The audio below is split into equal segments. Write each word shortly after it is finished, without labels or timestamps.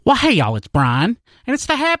Well, hey, y'all, it's Brian, and it's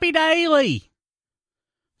the Happy Daily.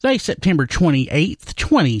 Today's September 28th,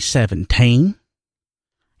 2017,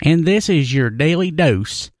 and this is your daily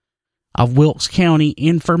dose of Wilkes County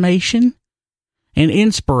information and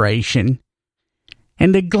inspiration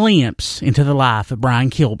and a glimpse into the life of Brian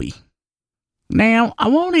Kilby. Now, I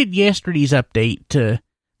wanted yesterday's update to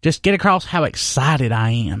just get across how excited I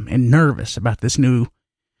am and nervous about this new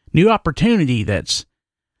opportunity that's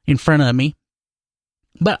in front of me.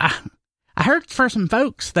 But I heard from some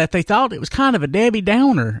folks that they thought it was kind of a Debbie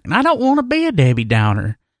Downer, and I don't want to be a Debbie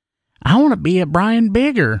Downer. I want to be a Brian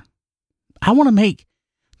Bigger. I want to make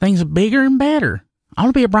things bigger and better. I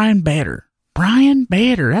want to be a Brian Better. Brian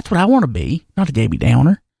Better. That's what I want to be, not a Debbie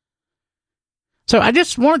Downer. So I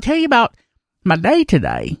just want to tell you about my day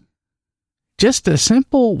today. Just a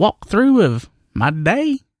simple walkthrough of my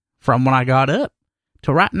day from when I got up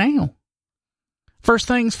to right now. First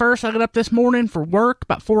things first, I got up this morning for work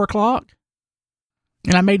about 4 o'clock,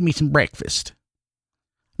 and I made me some breakfast.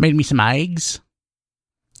 Made me some eggs,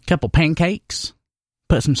 a couple pancakes,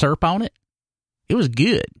 put some syrup on it. It was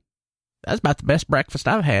good. That's about the best breakfast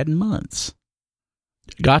I've had in months.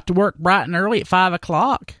 Got to work bright and early at 5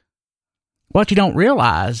 o'clock. What you don't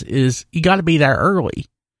realize is you got to be there early,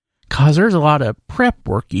 because there's a lot of prep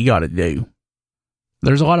work you got to do.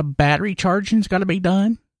 There's a lot of battery charging's got to be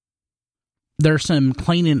done. There's some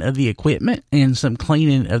cleaning of the equipment and some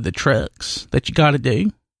cleaning of the trucks that you got to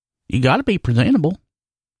do. You got to be presentable.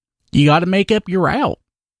 You got to make up your route.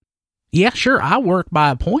 Yeah, sure, I work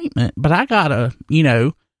by appointment, but I got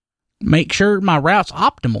to, make sure my route's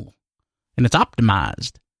optimal and it's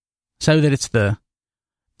optimized so that it's the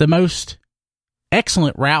most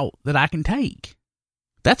excellent route that I can take.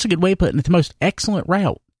 That's a good way of putting it, the most excellent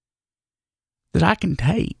route that I can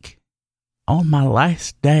take on my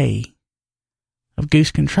last day of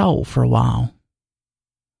Goose Control for a while.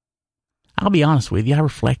 I'll be honest with you, I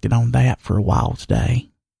reflected on that for a while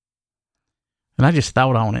today. And I just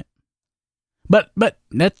thought on it. But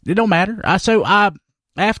that, it don't matter.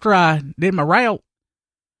 After I did my route,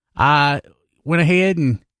 I went ahead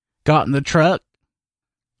and got in the truck.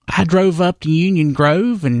 I drove up to Union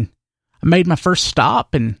Grove and I made my first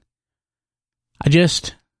stop, and I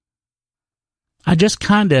just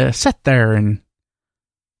kind of sat there and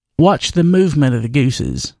watch the movement of the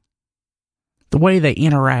gooses, the way they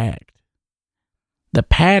interact, the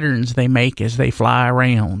patterns they make as they fly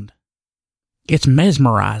around. It's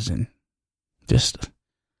mesmerizing. Just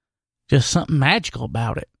something magical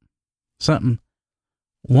about it. Something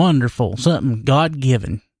wonderful, something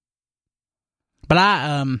God-given. But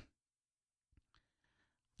I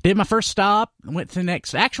did my first stop, went to the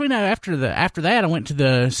next. Actually, no. After that, I went to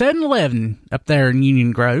the 7-Eleven up there in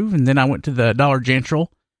Union Grove, and then I went to the Dollar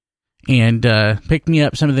General and picked me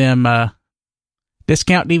up some of them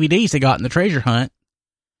discount DVDs they got in the treasure hunt.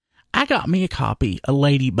 I got me a copy of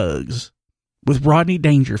Ladybugs with Rodney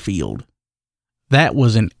Dangerfield. That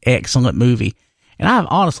was an excellent movie, and I've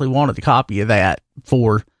honestly wanted a copy of that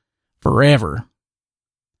for forever.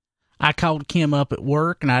 I called Kim up at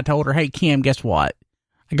work, and I told her, "Hey, Kim, guess what?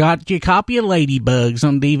 I got you a copy of Ladybugs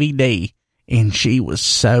on DVD," and she was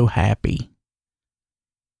so happy.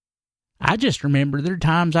 I just remember there were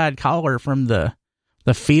times I'd call her from the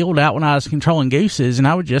field out when I was controlling gooses, and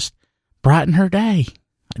I would just brighten her day.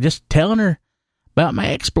 Just telling her about my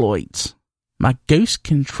exploits, my goose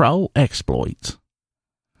control exploits.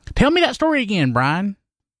 Tell me that story again, Brian.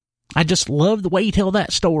 I just love the way you tell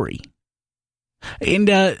that story. And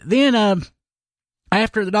then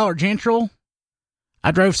after the Dollar General,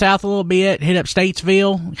 I drove south a little bit, hit up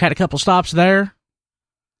Statesville, had a couple stops there.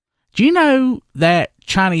 Do you know that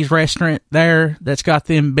Chinese restaurant there that's got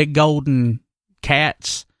them big golden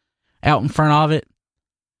cats out in front of it?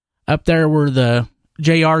 Up there where the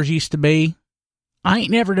JRs used to be? I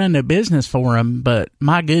ain't never done no business for them, but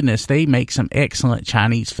my goodness, they make some excellent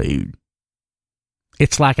Chinese food.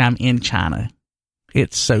 It's like I'm in China.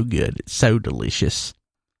 It's so good. It's so delicious.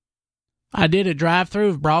 I did a drive-through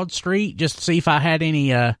of Broad Street just to see if I had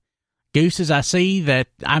any gooses I see that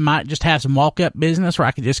I might just have some walk-up business where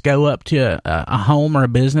I could just go up to a home or a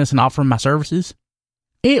business and offer them my services.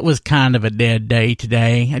 It was kind of a dead day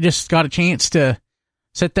today. I just got a chance to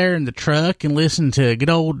sit there in the truck and listen to good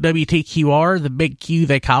old WTQR, the Big Q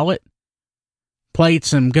they call it. Played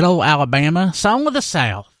some good old Alabama, Song of the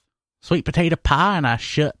South, sweet potato pie, and I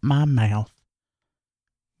shut my mouth.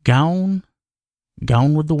 Gone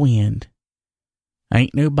with the wind.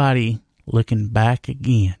 Ain't nobody looking back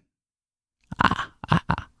again. I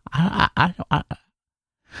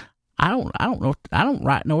don't know. I don't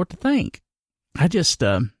right know what to think. I just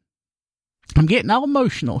I'm getting all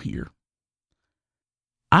emotional here.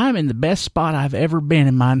 I'm in the best spot I've ever been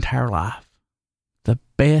in my entire life. The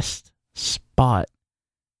best spot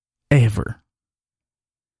ever.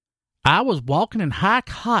 I was walking in high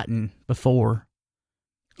cotton before.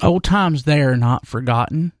 Old times there are not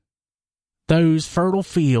forgotten. Those fertile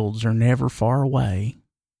fields are never far away.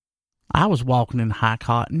 I was walking in high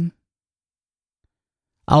cotton.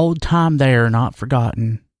 Old time there are not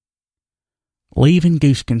forgotten. Leaving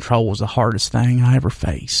Goose Control was the hardest thing I ever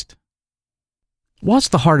faced. What's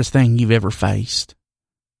the hardest thing you've ever faced?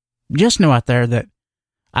 Just know out there that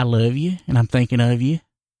I love you and I'm thinking of you.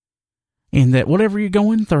 And that whatever you're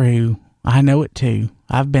going through, I know it too.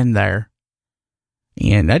 I've been there.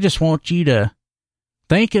 And I just want you to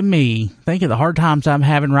think of me. Think of the hard times I'm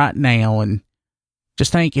having right now. And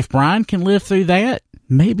just think, if Brian can live through that,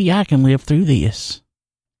 maybe I can live through this.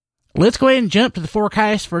 Let's go ahead and jump to the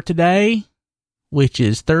forecast for today, which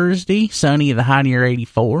is Thursday, sunny, the high near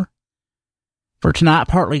 84. For tonight,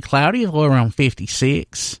 partly cloudy, the low around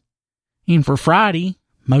 56. And for Friday,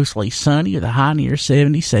 mostly sunny with a high near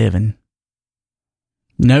 77.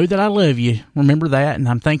 Know that I love you. Remember that, and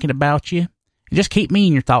I'm thinking about you. And just keep me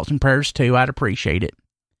in your thoughts and prayers too. I'd appreciate it.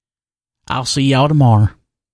 I'll see y'all tomorrow.